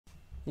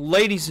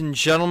Ladies and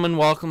gentlemen,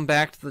 welcome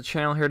back to the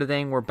channel here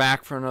today, and we're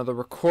back for another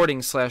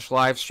recording /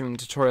 live streaming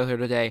tutorial here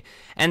today.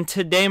 And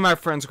today, my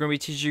friends, we're going to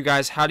be teaching you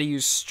guys how to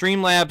use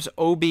Streamlabs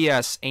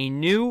OBS, a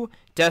new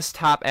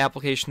desktop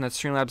application that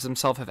Streamlabs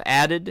themselves have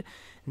added.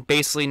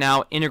 Basically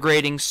now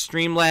integrating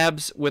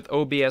Streamlabs with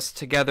OBS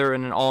together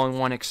in an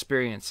all-in-one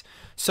experience.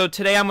 So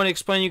today I'm going to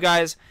explain to you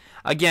guys,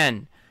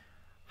 again,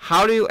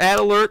 how to add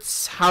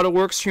alerts, how to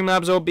work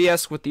Streamlabs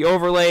OBS with the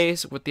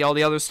overlays, with all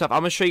the other stuff.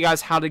 I'm going to show you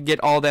guys how to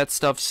get all that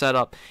stuff set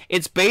up.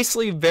 It's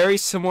basically very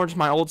similar to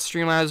my old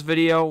Streamlabs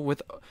video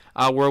with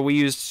where we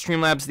used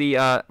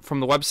Streamlabs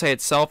from the website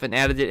itself and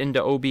added it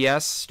into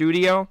OBS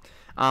Studio.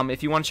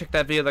 If you want to check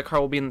that video, the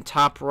card will be in the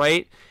top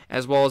right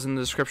as well as in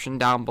the description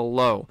down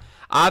below.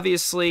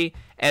 Obviously,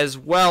 as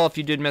well, if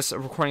you did miss a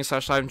recording /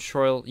 live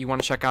tutorial you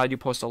want to check out, I do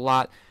post a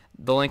lot.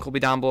 The link will be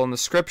down below in the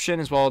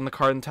description as well in the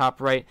card in the top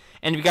right.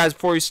 And if you guys,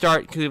 before you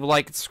start, could leave a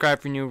like and subscribe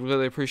if you're new.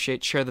 Really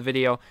appreciate. Share the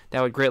video.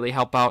 That would greatly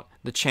help out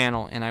the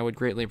channel, and I would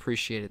greatly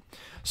appreciate it.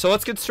 So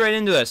let's get straight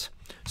into this.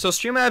 So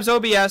Streamlabs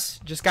OBS,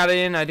 just got it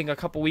in, I think, a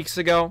couple weeks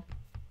ago.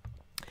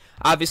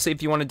 Obviously,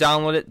 if you want to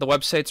download it, the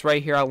website's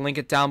right here. I'll link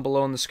it down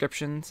below in the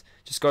descriptions.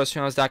 Just go to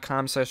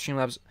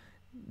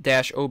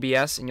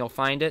streamlabs.com/streamlabs-obs, and you'll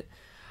find it.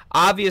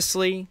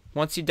 Obviously,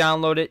 once you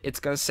download it, it's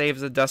going to save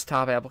as a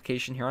desktop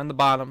application here on the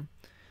bottom.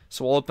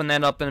 So we'll open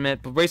that up in a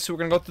minute. But basically, we're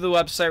going to go through the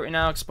website right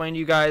now, explain to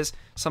you guys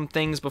some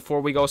things before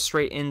we go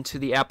straight into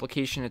the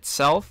application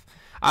itself.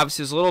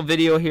 Obviously, there's a little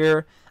video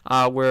here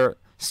where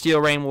Steel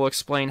Rain will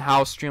explain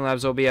how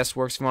Streamlabs OBS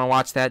works. If you want to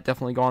watch that,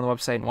 definitely go on the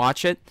website and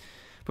watch it.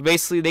 But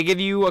basically, they give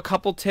you a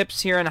couple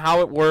tips here on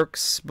how it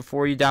works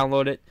before you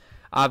download it.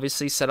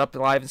 Obviously, set up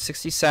live in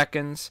 60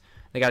 seconds.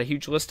 They got a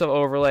huge list of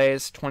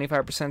overlays,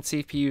 25%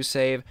 CPU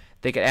save.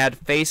 They could add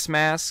face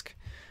mask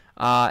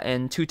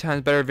and 2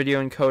 times better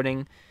video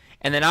encoding.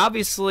 And then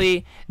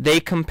obviously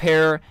they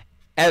compare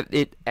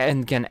it,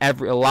 and again, a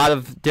lot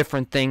of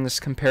different things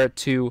compared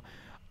to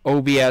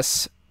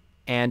OBS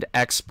and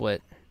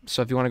XSplit.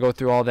 So if you want to go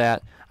through all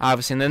that,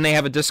 obviously, and then they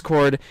have a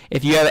Discord.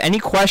 If you have any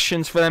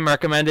questions for them,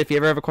 recommend it. If you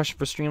ever have a question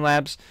for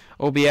Streamlabs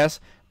OBS,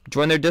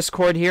 join their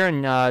Discord here,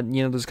 and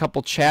there's a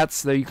couple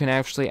chats there you can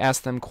actually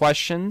ask them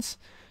questions.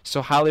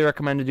 So highly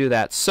recommend to do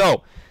that.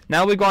 So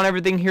now we've gone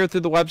everything here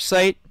through the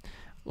website.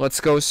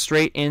 Let's go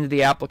straight into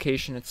the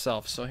application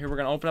itself. So here we're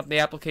going to open up the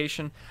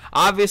application.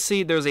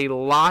 Obviously, there's a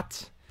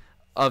lot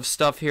of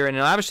stuff here. And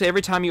obviously,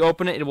 every time you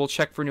open it, it will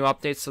check for new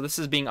updates. So this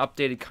is being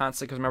updated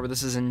constantly because remember,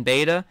 this is in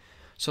beta.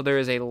 So there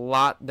is a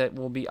lot that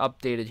will be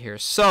updated here.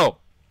 So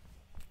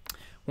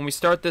when we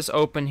start this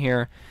open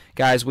here,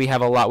 guys, we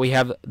have a lot. We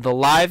have the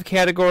live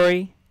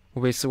category,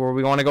 basically where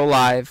we want to go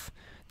live.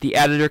 The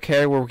editor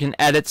category where we can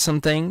edit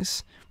some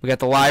things. We got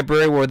the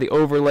library where the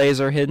overlays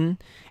are hidden,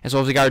 as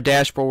well as we got our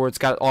dashboard where it's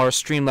got all our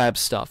Streamlabs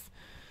stuff.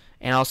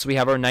 And also we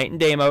have our night and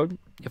day mode,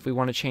 if we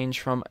want to change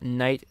from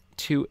night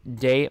to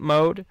day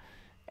mode,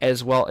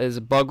 as well as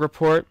bug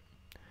report,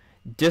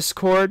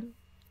 Discord,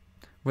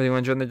 whether you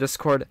want to join the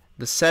Discord,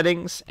 the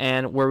settings,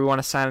 and where we want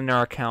to sign in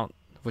our account,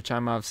 which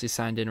I'm obviously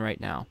signed in right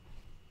now.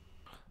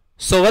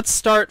 So let's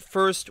start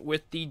first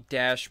with the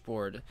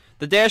dashboard.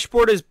 The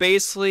dashboard is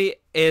basically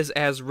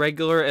as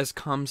regular as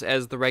comes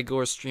as the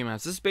regular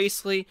Streamlabs. This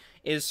basically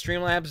is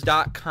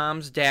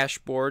Streamlabs.com's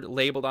dashboard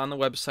labeled on the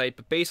website,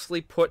 but basically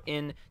put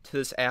into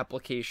this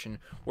application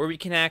where we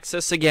can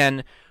access,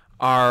 again,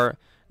 our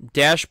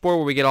dashboard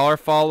where we get all our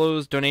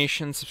follows,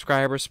 donations,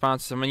 subscribers,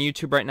 sponsors. I'm on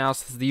YouTube right now,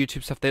 so this is the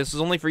YouTube stuff. This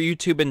is only for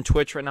YouTube and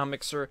Twitch right now.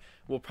 Mixer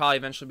will probably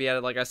eventually be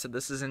added. Like I said,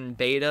 this is in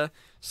beta,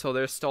 so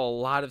there's still a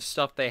lot of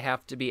stuff they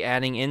have to be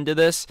adding into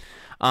this.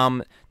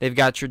 They've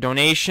got your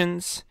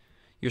donations,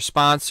 your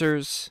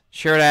sponsors,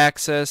 shared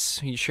access,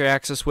 who you share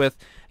access with.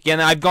 Again,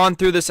 I've gone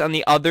through this on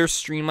the other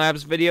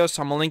Streamlabs video,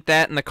 so I'm going to link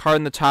that in the card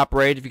in the top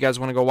right if you guys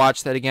want to go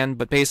watch that again.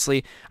 But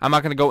basically, I'm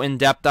not going to go in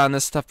depth on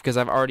this stuff because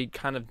I've already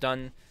kind of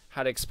done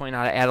how to explain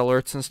how to add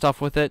alerts and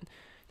stuff with it.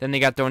 Then they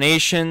got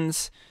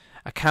donations,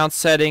 account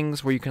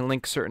settings where you can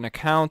link certain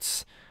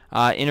accounts,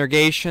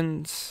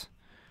 integrations.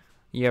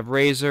 You have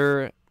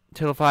Razor,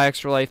 Titlify,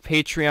 Extra Life,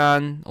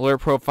 Patreon,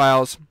 alert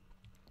profiles,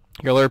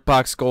 your alert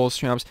box goals,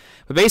 Streamlabs.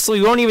 But basically,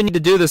 we don't even need to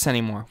do this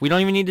anymore. We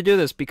don't even need to do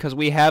this because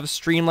we have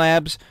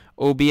Streamlabs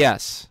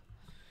OBS.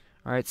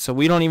 All right, so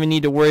we don't even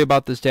need to worry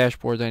about this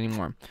dashboard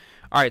anymore.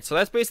 Alright, so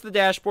that's basically the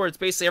dashboard. It's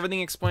basically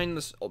everything explained in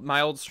this, my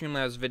old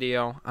Streamlabs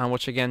video,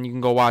 which, again, you can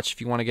go watch if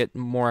you want to get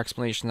more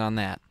explanations on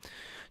that.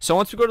 So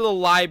once we go to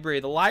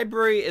the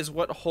library is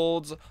what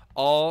holds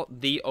all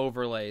the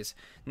overlays.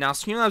 Now,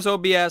 Streamlabs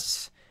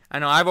OBS, I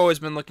know I've always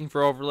been looking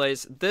for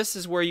overlays. This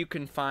is where you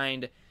can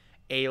find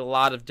a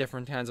lot of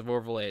different kinds of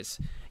overlays.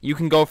 You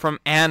can go from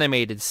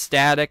animated,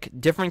 static,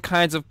 different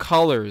kinds of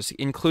colors,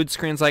 include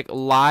screens like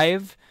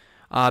live,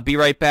 be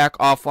right back,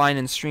 offline,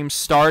 and stream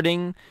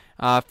starting.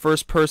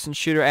 First-person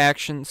shooter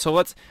action. So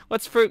let's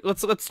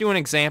do an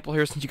example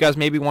here, since you guys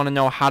maybe want to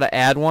know how to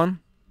add one.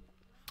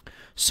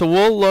 So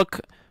we'll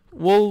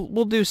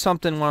do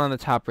one on the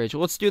top page.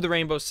 Let's do the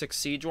Rainbow Six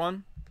Siege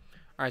one.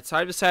 Alright, so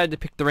I decided to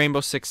pick the Rainbow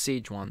Six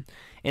Siege one.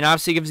 And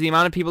obviously it gives the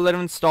amount of people that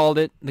have installed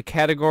it, the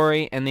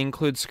category, and the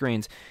include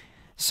screens.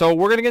 So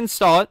we're going to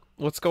install it.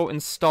 Let's go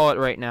install it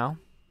right now.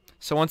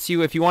 So if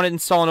you want to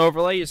install an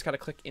overlay, you just got to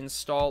click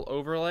Install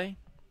Overlay.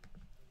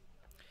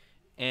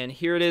 And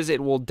here it is.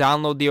 It will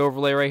download the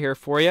overlay right here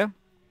for you.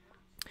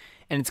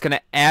 And it's going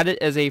to add it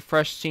as a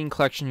fresh scene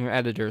collection in your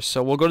editor.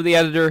 So we'll go to the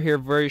editor here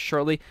very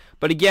shortly.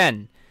 But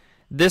again,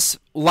 this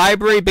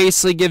library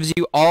basically gives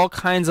you all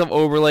kinds of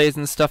overlays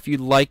and stuff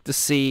you'd like to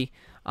see.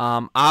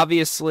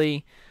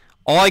 Obviously,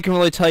 all I can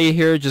really tell you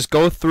here, just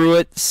go through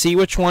it, see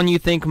which one you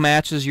think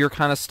matches your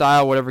kind of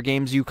style, whatever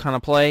games you kind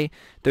of play.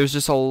 There's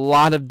just a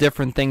lot of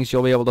different things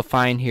you'll be able to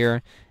find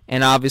here.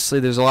 And obviously,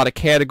 there's a lot of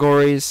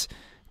categories,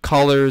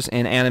 colors,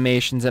 and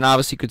animations. And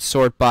obviously, you could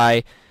sort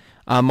by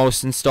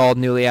most installed,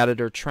 newly added,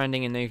 or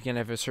trending. And then you can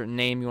have a certain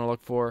name you want to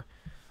look for.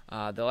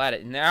 They'll add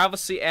it. And they're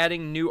obviously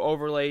adding new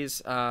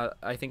overlays,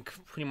 I think,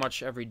 pretty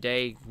much every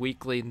day,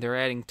 weekly. They're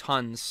adding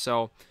tons.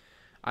 So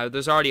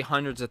there's already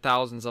hundreds of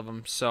thousands of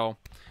them. So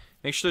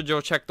make sure to go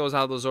check those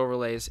out, those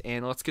overlays.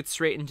 And let's get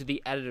straight into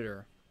the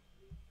editor.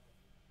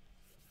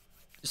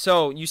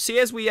 So you see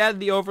as we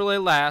added the overlay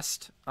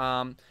last.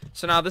 So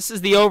now this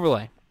is the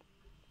overlay.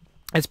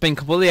 It's been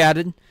completely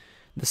added.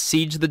 The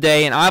Siege of the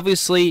Day. And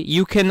obviously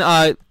you can...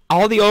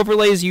 all the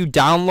overlays you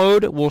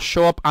download will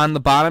show up on the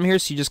bottom here.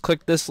 So you just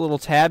click this little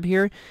tab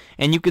here.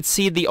 And you could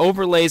see the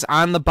overlays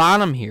on the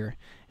bottom here.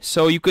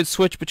 So you could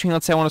switch between,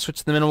 let's say I want to switch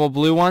to the minimal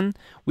blue one.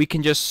 We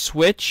can just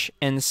switch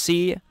and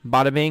see,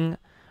 bada bing,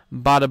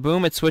 bada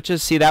boom, it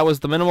switches. See, that was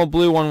the minimal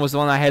blue one was the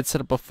one I had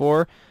set up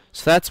before.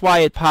 So that's why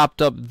it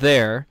popped up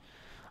there.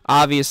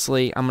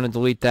 Obviously, I'm going to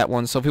delete that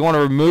one. So if we want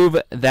to remove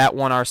that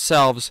one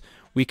ourselves,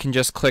 we can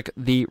just click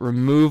the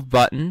remove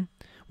button.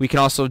 We can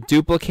also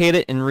duplicate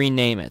it and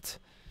rename it.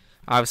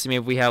 Obviously,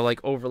 maybe we have like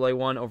overlay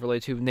 1, overlay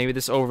 2. Maybe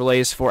this overlay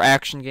is for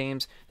action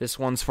games. This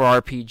one's for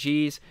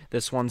RPGs.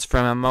 This one's for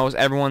MMOs.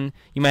 Everyone,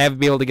 you might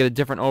be able to get a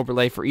different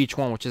overlay for each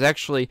one, which is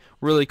actually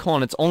really cool.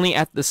 And it's only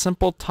at the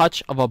simple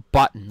touch of a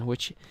button,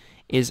 which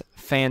is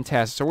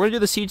fantastic. So we're going to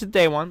do the Siege of the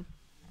Day one.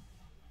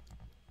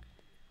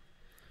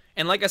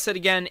 And like I said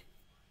again,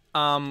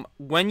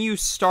 when you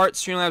start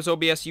Streamlabs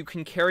OBS, you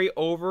can carry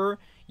over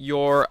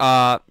your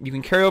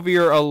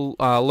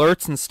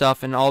alerts and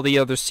stuff and all the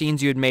other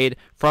scenes you had made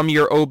from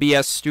your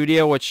OBS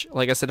studio, which,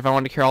 like I said, if I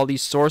wanted to carry all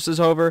these sources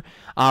over,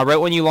 right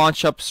when you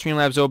launch up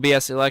Streamlabs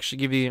OBS, it'll actually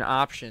give you an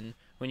option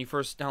when you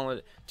first download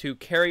it to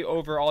carry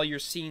over all your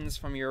scenes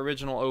from your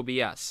original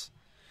OBS.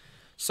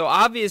 So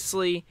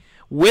obviously,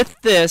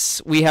 with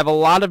this, we have a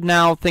lot of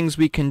now things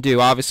we can do.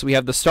 Obviously, we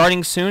have the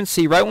starting soon.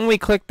 See, right when we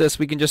click this,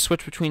 we can just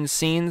switch between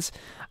scenes.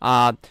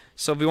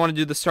 So if we want to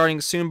do the starting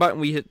soon button,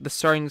 we hit the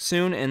starting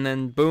soon, and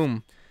then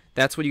boom,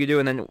 that's what you can do.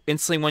 And then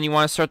instantly, when you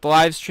want to start the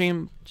live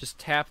stream, just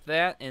tap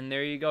that, and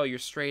there you go. You're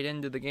straight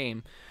into the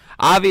game.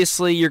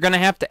 Obviously, you're gonna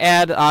have to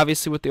add.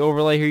 Obviously, with the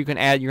overlay here, you're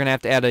gonna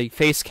have to add a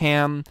face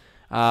cam,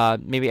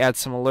 maybe add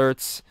some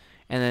alerts,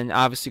 and then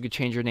obviously you could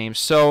change your name.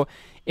 So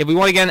if we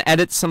want to again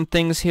edit some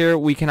things here,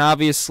 we can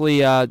obviously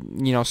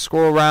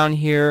scroll around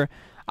here.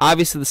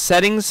 Obviously, the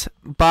settings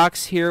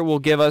box here will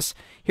give us.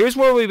 Here's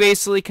where we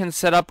basically can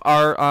set up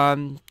our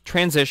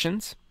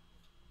transitions.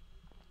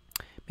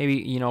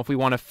 Maybe if we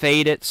want to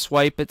fade it,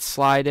 swipe it,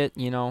 slide it.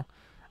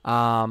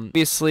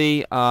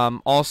 Obviously,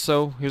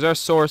 also here's our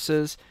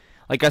sources.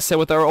 Like I said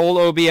with our old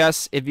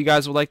OBS, if you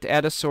guys would like to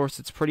add a source,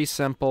 it's pretty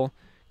simple.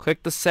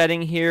 Click the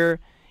setting here.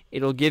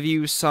 It'll give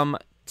you some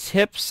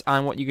tips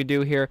on what you could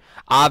do here.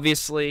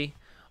 Obviously,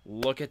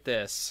 look at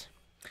this.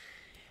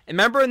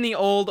 Remember in the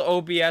old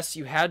OBS,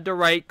 you had to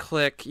right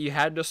click, you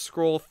had to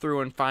scroll through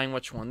and find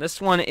which one.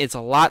 This one is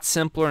a lot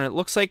simpler, and it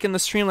looks like in the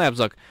Streamlabs,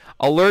 look,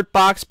 alert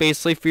box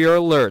basically for your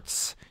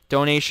alerts,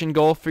 donation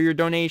goal for your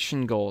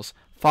donation goals,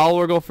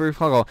 follower goal for your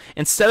follower goal.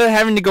 Instead of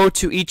having to go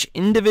to each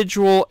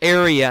individual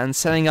area and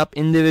setting up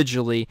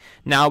individually,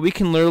 now we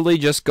can literally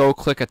just go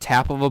click a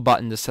tap of a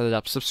button to set it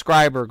up.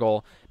 Subscriber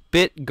goal,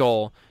 bit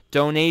goal,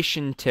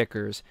 donation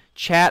tickers,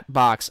 chat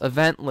box,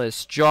 event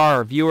list,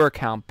 jar, viewer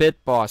count,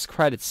 bit boss,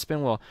 credits,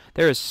 spin wheel.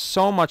 There is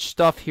so much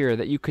stuff here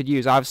that you could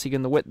use. Obviously, you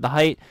can the width, the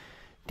height,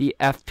 the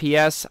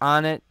FPS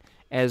on it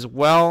as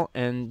well.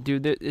 And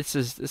dude,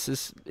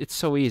 it's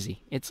so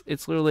easy.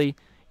 It's literally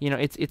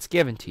it's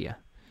given to you,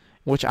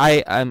 which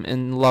I am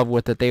in love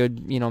with that they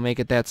would make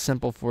it that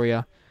simple for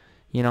you.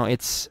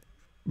 It's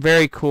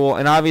very cool.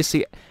 And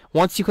obviously,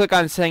 once you click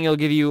on setting, it'll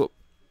give you.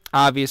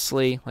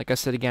 Obviously, like I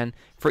said again,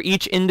 for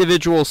each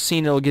individual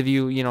scene, it'll give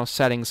you,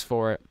 settings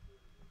for it.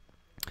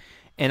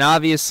 And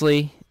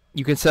obviously,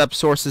 you can set up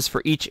sources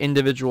for each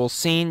individual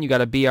scene. You got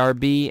a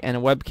BRB and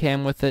a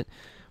webcam with it,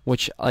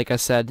 which, like I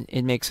said,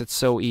 it makes it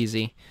so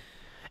easy.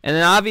 And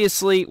then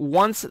obviously,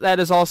 once that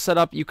is all set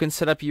up, you can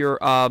set up your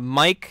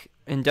mic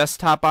and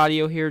desktop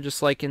audio here,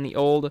 just like in the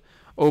old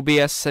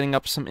OBS, setting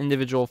up some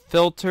individual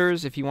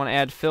filters if you want to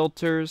add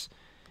filters,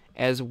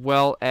 as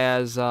well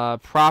as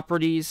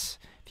properties.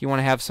 You want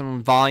to have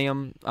some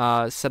volume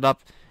set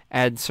up,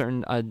 add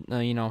certain,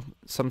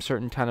 some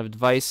certain kind of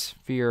device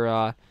for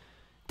your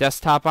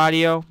desktop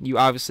audio, you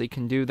obviously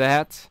can do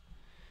that.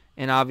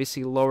 And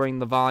obviously lowering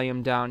the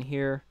volume down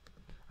here.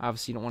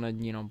 Obviously you don't want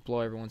to, you know, blow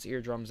everyone's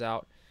eardrums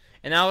out.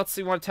 And now let's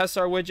say we want to test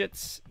our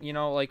widgets. You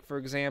know, like for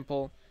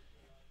example,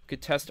 we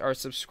could test our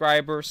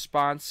subscriber,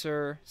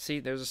 sponsor. See,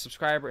 there's a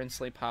subscriber,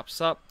 instantly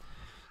pops up.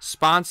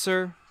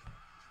 Sponsor.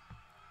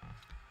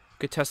 We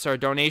could test our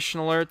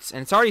donation alerts.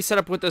 And it's already set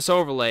up with this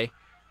overlay.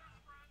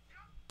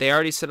 They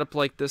already set up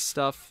like this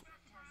stuff.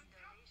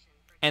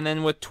 And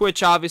then with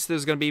Twitch, obviously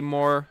there's going to be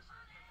more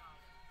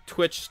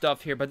Twitch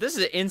stuff here. But this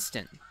is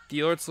instant. The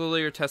alerts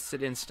literally are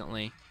tested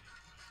instantly,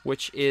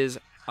 which is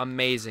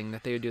amazing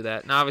that they would do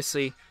that. And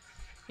obviously,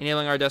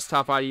 enabling our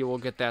desktop audio will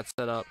get that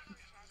set up.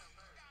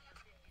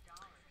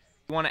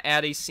 You want to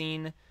add a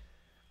scene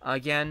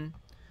again.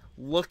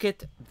 Look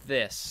at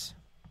this.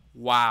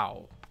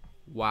 Wow.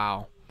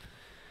 Wow.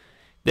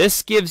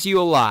 This gives you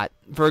a lot.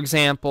 For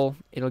example,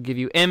 it'll give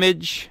you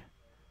image,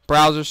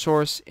 browser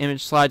source,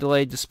 image slide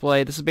delay,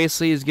 display. This is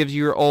basically gives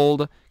you your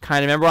old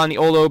kind of, remember on the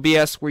old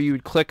OBS where you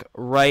would click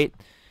right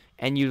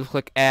and you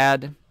click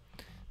add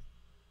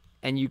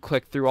and you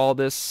click through all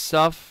this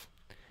stuff.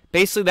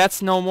 Basically,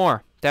 that's no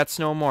more. That's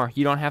no more.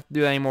 You don't have to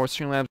do that anymore with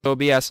Streamlabs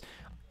OBS.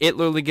 It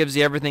literally gives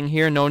you everything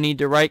here. No need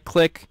to right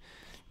click,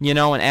 you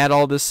know, and add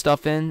all this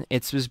stuff in.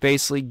 It's just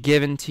basically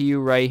given to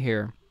you right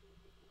here.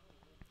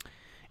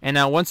 And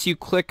now once you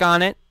click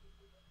on it,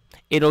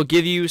 it'll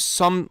give you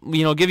some,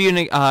 you know, give you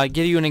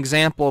an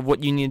example of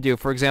what you need to do.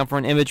 For example, for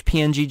an image,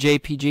 PNG,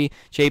 JPG,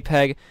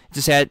 JPEG,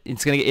 just add.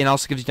 It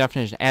also gives you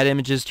definition. Add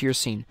images to your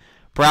scene.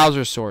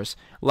 Browser source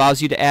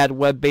allows you to add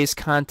web-based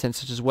content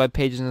such as web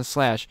pages and a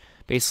slash.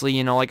 Basically,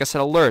 you know, like I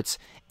said, alerts,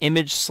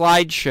 image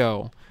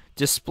slideshow,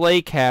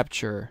 display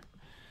capture,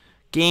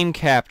 game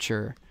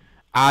capture,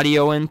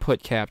 audio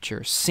input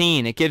capture,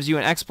 scene. It gives you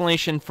an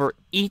explanation for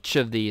each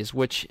of these,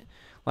 which,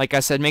 like I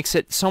said, makes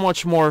it so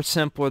much more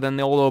simpler than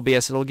the old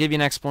OBS. It'll give you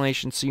an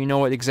explanation so you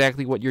know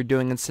exactly what you're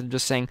doing instead of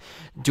just saying,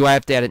 do I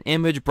have to add an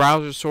image,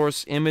 browser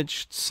source,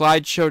 image,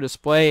 slideshow,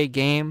 display,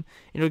 game?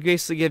 It'll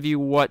basically give you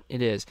what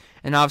it is.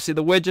 And obviously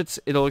the widgets,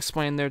 it'll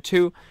explain there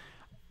too.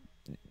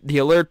 The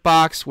alert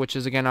box, which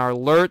is again our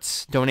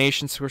alerts,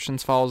 donation,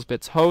 subscriptions, follows,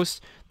 bits,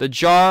 host. The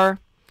jar,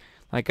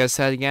 like I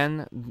said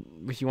again,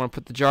 if you want to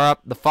put the jar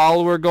up. The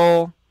follower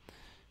goal,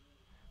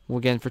 well,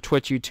 again for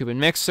Twitch, YouTube, and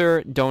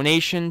Mixer.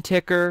 Donation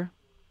ticker,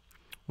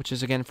 which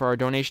is again for our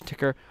donation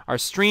ticker. Our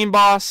stream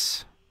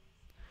boss,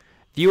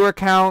 viewer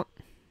count,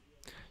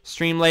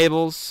 stream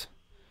labels,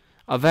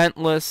 event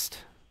list,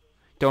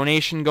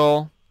 donation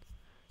goal,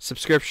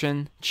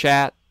 subscription,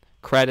 chat,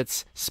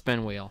 credits,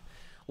 spin wheel.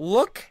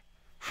 Look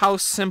how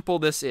simple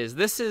this is.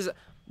 This is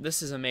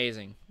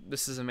amazing.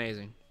 This is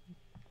amazing.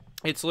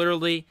 It's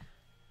literally,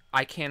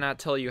 I cannot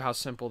tell you how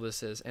simple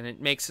this is, and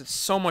it makes it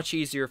so much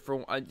easier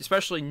for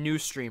especially new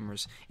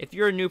streamers. If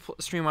you're a new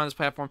streamer on this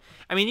platform,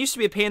 I mean, it used to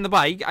be a pain in the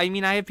butt. I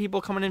mean, I have people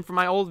coming in from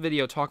my old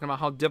video talking about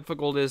how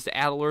difficult it is to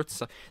add alerts and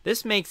stuff.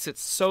 This makes it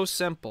so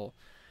simple.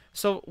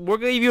 So we'll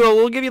give you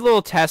a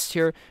little test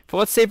here. For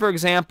let's say, for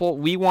example,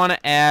 we want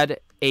to add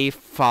a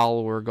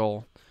follower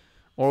goal.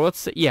 Or let's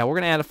say, yeah, we're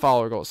going to add a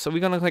follower goal. So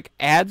we're going to click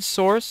add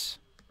source.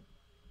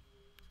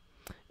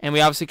 And we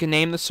obviously can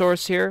name the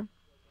source here.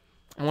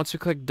 And once we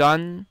click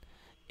done,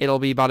 it'll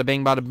be bada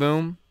bing, bada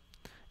boom.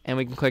 And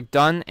we can click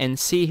done. And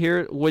see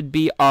here would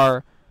be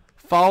our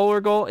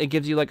follower goal. It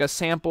gives you like a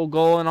sample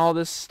goal and all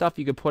this stuff.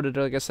 You could put it,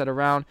 like I said,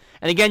 around.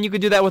 And again, you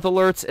could do that with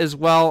alerts as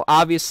well.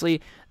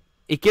 Obviously,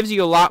 it gives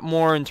you a lot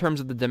more in terms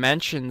of the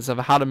dimensions of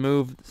how to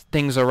move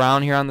things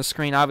around here on the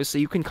screen.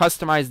 Obviously, you can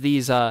customize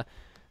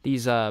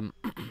these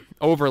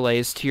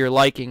overlays to your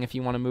liking if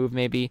you want to move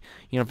maybe,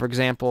 you know, for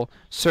example,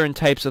 certain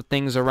types of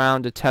things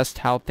around to test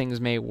how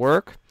things may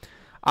work.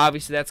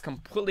 Obviously, that's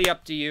completely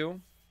up to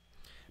you,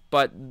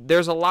 but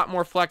there's a lot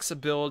more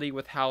flexibility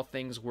with how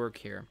things work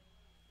here.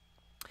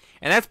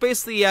 And that's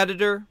basically the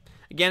editor.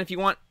 Again, if you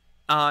want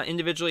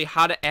individually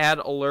how to add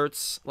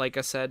alerts, like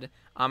I said,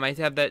 I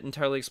have that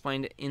entirely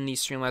explained in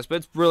these Streamlabs, but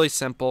it's really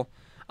simple.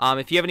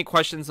 If you have any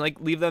questions,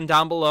 leave them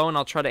down below, and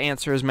I'll try to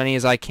answer as many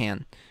as I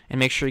can. And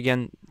make sure,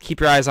 again,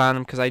 keep your eyes on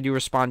them, because I do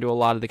respond to a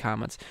lot of the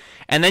comments.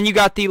 And then you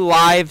got the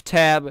live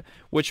tab,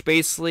 which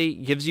basically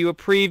gives you a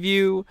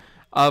preview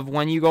of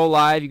when you go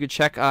live. You can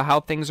check how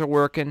things are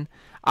working.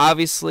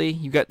 Obviously,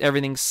 you got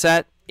everything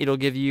set. It'll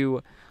give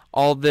you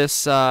all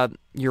this,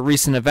 your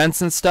recent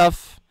events and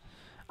stuff.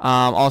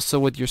 Also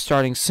with your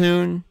starting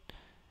soon.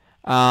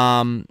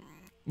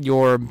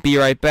 Your be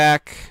right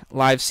back,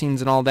 live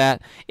scenes and all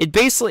that. It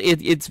basically,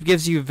 it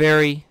gives you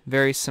very,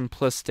 very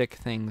simplistic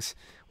things,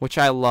 which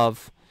I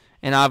love.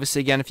 And obviously,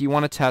 again, if you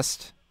want to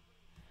test,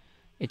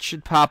 it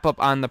should pop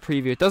up on the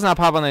preview. It does not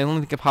pop on the, I don't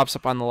think it pops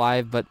up on the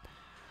live, but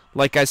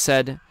like I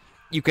said,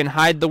 you can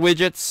hide the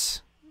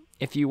widgets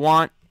if you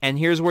want. And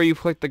here's where you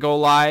click the go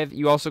live.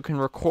 You also can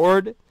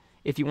record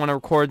if you want to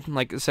record,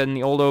 like I said in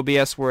the old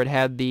OBS where it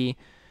had the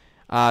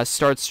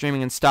start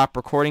streaming and stop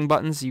recording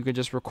buttons. You could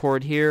just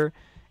record here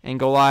and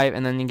go live,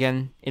 and then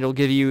again, it'll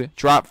give you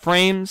drop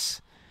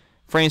frames,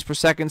 frames per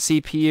second,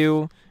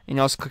 CPU, And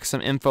you also click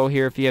some info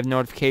here if you have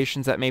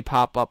notifications that may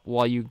pop up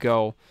while you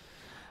go.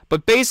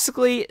 But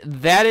basically,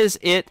 that is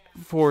it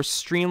for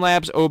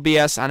Streamlabs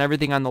OBS on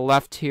everything on the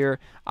left here.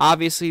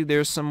 Obviously,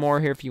 there's some more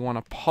here if you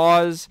want to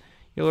pause.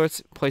 You'll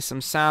play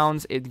some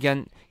sounds.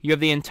 Again, you have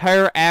the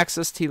entire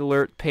access to the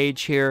alert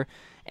page here.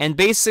 And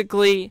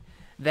basically,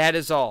 that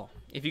is all.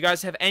 If you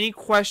guys have any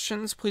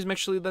questions, please make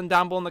sure to leave them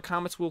down below in the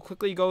comments. We'll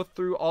quickly go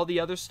through all the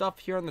other stuff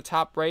here on the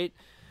top right.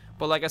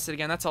 But like I said,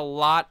 again, that's a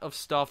lot of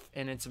stuff,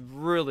 and it's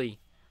really,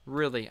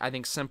 I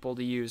think, simple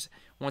to use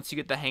once you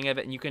get the hang of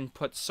it, and you can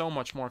put so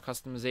much more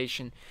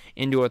customization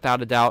into it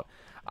without a doubt.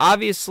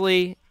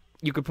 Obviously,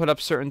 you could put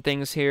up certain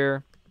things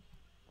here.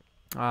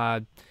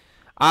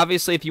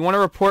 Obviously, if you want to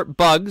report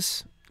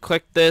bugs,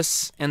 click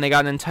this, and they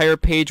got an entire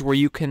page where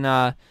you can,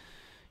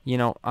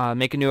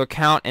 make a new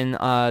account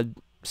and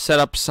set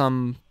up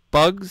some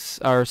bugs,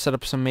 or set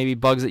up some maybe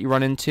bugs that you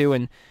run into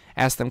and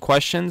ask them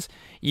questions.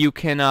 You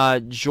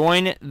can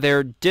join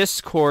their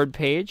Discord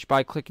page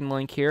by clicking the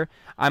link here.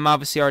 I'm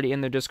obviously already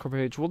in their Discord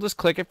page. We'll just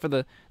click it for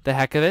the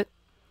heck of it.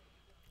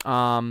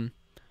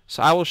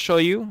 So I will show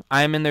you.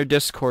 I am in their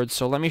Discord,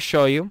 so let me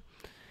show you.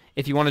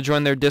 If you want to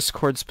join their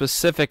Discord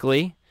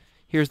specifically,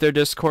 here's their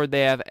Discord.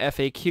 They have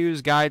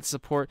FAQs, guides,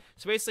 support.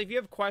 So basically, if you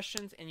have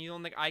questions and you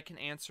don't think I can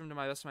answer them to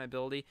my best of my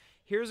ability,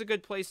 here's a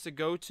good place to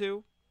go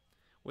to,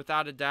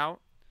 without a doubt.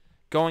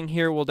 Going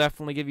here will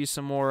definitely give you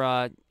some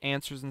more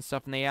answers and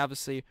stuff, and they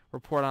obviously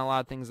report on a lot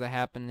of things that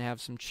happen and have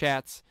some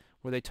chats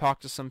where they talk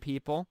to some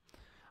people.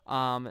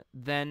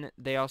 Then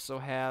they also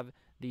have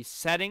the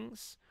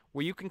settings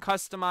where you can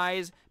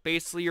customize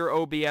basically your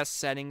OBS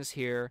settings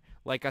here.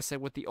 Like I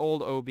said, with the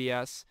old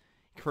OBS,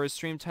 for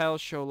stream title,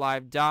 show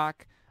live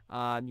doc.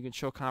 You can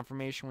show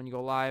confirmation when you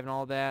go live and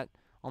all that.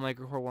 I'll make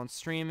record while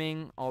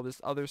streaming, all this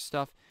other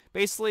stuff.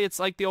 Basically, it's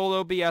like the old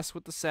OBS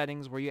with the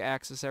settings where you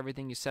access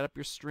everything. You set up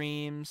your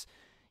streams,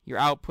 your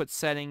output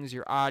settings,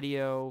 your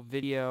audio,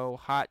 video,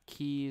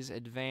 hotkeys,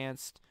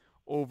 advanced,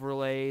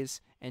 overlays,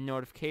 and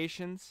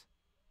notifications.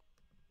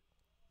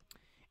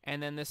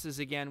 And then this is,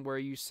 again, where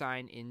you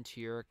sign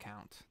into your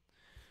account.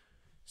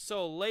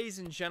 So, ladies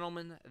and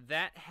gentlemen,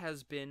 that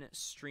has been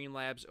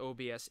Streamlabs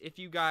OBS. If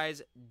you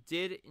guys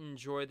did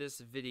enjoy this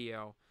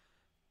video,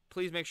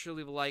 please make sure to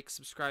leave a like,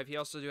 subscribe. If you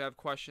also do have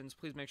questions,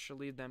 please make sure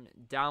to leave them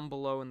down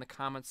below in the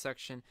comments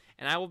section.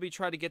 And I will be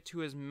trying to get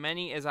to as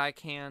many as I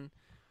can.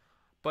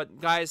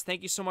 But, guys,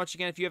 thank you so much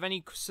again. If you have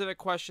any specific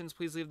questions,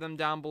 please leave them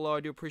down below.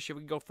 I do appreciate it.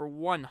 We can go for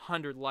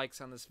 100 likes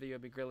on this video. It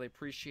would be greatly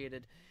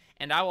appreciated.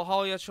 And I will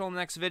haul you at you in the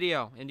next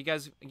video. And you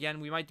guys,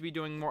 again, we might be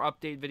doing more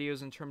update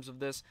videos in terms of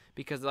this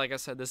because, like I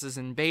said, this is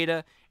in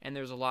beta, and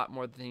there's a lot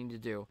more that they need to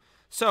do.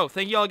 So,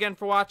 thank you all again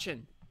for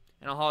watching,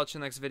 and I'll haul at you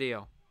in the next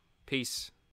video. Peace.